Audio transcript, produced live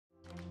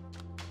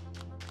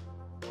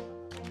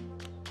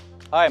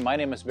Hi, my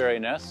name is Barry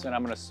Ness, and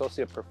I'm an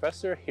associate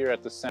professor here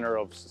at the Center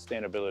of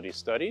Sustainability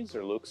Studies,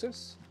 or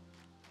LUCSUS.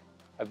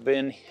 I've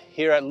been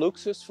here at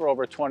LUCSUS for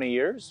over 20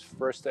 years,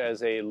 first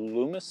as a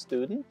LUMES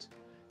student,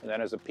 and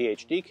then as a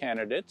PhD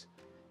candidate,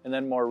 and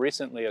then more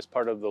recently as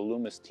part of the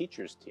LUMES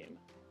teachers team.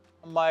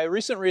 My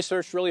recent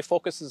research really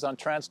focuses on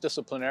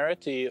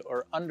transdisciplinarity,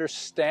 or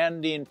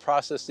understanding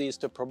processes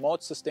to promote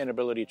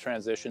sustainability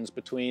transitions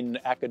between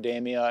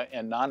academia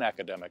and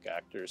non-academic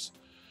actors.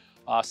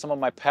 Some of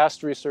my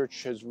past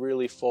research has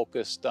really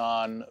focused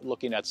on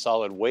looking at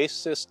solid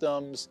waste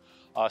systems,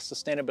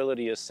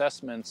 sustainability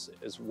assessments,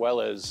 as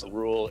well as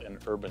rural and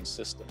urban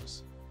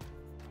systems.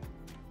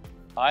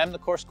 I am the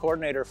course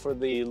coordinator for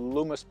the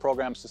LUMES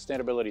program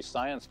Sustainability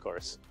Science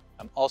course.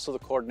 I'm also the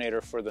coordinator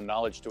for the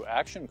Knowledge to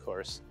Action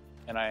course,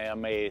 and I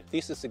am a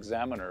thesis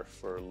examiner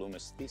for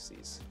LUMES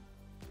theses.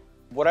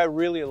 What I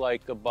really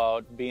like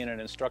about being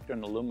an instructor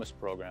in the LUMES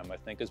program, I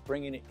think, is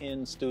bringing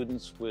in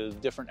students with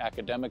different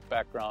academic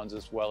backgrounds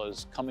as well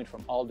as coming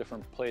from all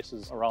different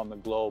places around the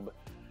globe,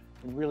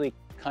 and really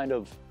kind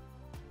of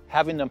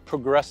having them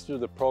progress through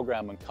the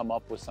program and come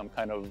up with some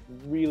kind of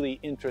really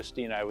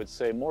interesting, I would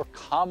say, more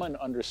common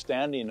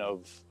understanding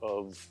of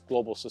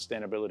global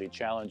sustainability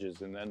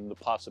challenges and then the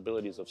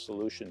possibilities of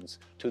solutions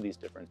to these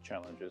different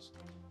challenges.